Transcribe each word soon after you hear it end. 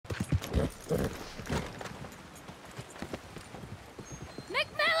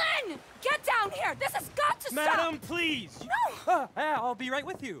there! This has got to stop! Madam, please! No! I'll be right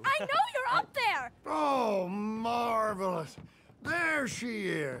with you. I know you're up there! Oh, marvelous. There she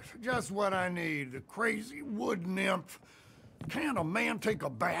is. Just what I need. The crazy wood nymph. Can't a man take a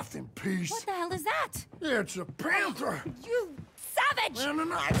bath in peace? What the hell is that? It's a panther. You savage! And a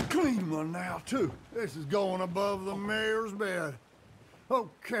nice clean one now, too. This is going above the mayor's bed.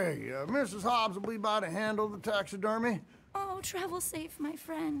 Okay, Mrs. Hobbs will be by to handle the taxidermy. Oh, travel safe, my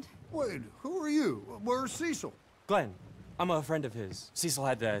friend. Wait, who are you? Where's Cecil? Glenn, I'm a friend of his. Cecil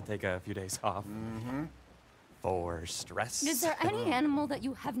had to take a few days off. Mm-hmm. For stress. Is there any animal that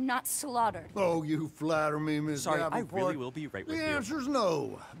you have not slaughtered? Oh, you flatter me, Miss Sorry, Davenport. I really will be right with you. The answer's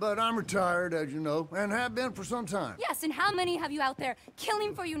no, but I'm retired, as you know, and have been for some time. Yes, and how many have you out there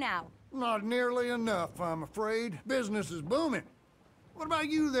killing for you now? Not nearly enough, I'm afraid. Business is booming. What about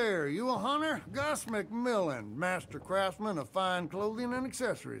you there? You a hunter? Gus McMillan, master craftsman of fine clothing and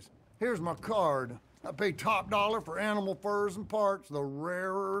accessories. Here's my card. I pay top dollar for animal furs and parts. The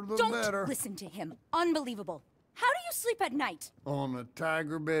rarer, the better. Don't listen to him. Unbelievable. How do you sleep at night? On the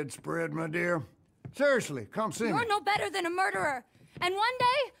tiger bedspread, my dear. Seriously, come see me. You're no better than a murderer. And one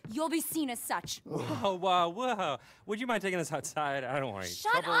day, you'll be seen as such. Whoa. Would you mind taking us outside? I don't want any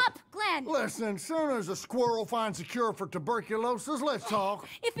Shut trouble. up, Glenn! Listen, soon as a squirrel finds a cure for tuberculosis, let's talk.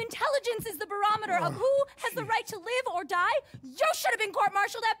 If intelligence is the barometer of who has the right to live or die, you should have been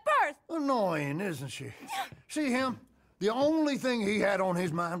court-martialed at birth! Annoying, isn't she? See him? The only thing he had on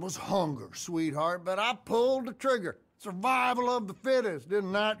his mind was hunger, sweetheart, but I pulled the trigger. Survival of the fittest,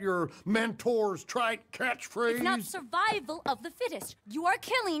 isn't that your mentor's trite catchphrase? It's not survival of the fittest. You are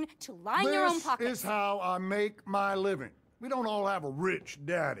killing to line your own pockets. This is how I make my living. We don't all have a rich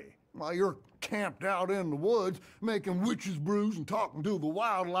daddy. While you're camped out in the woods, making witches' brews and talking to the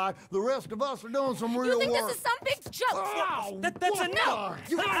wildlife, the rest of us are doing some real work. You think this is some big joke? Oh, That's what enough!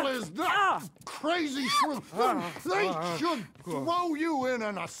 the hell is that? Crazy shrew. They should throw you in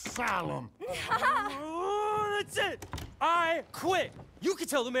an asylum. Oh, that's it! I quit! You can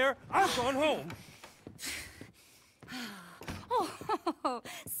tell the mayor I've gone home. Oh,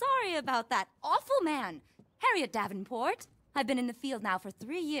 sorry about that awful man. Harriet Davenport. I've been in the field now for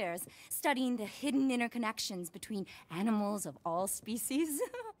 3 years, studying the hidden interconnections between animals of all species.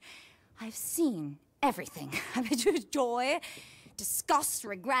 I've seen everything. Joy, disgust,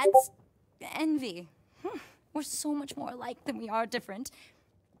 regrets, envy. We're so much more alike than we are different.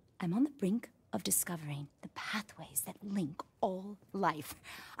 I'm on the brink of discovering the pathways that link all life.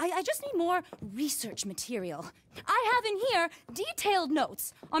 I just need more research material. I have in here detailed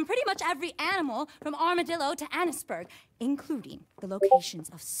notes on pretty much every animal from armadillo to Annisburg, including the locations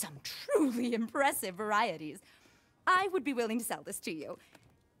of some truly impressive varieties. I would be willing to sell this to you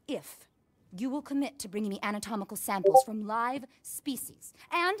if you will commit to bringing me anatomical samples from live species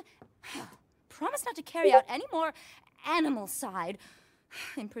and promise not to carry out any more animal side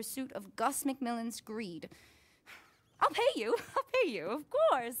in pursuit of Gus McMillan's greed. I'll pay you, of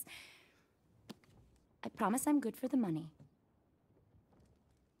course. I promise I'm good for the money.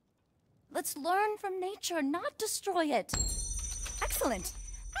 Let's learn from nature, not destroy it. Excellent.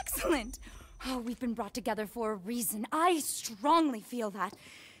 Oh, we've been brought together for a reason. I strongly feel that.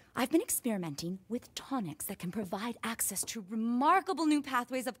 I've been experimenting with tonics that can provide access to remarkable new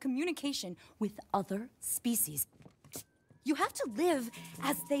pathways of communication with other species. You have to live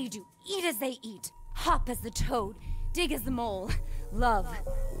as they do, eat as they eat, hop as the toad, dig as the mole, love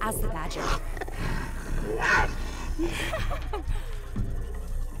as the badger.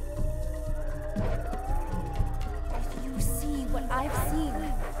 If you see what I've seen,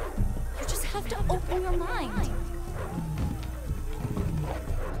 you just have to open your mind.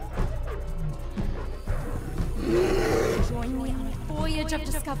 Join me on a voyage of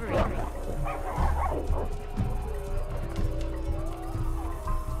discovery.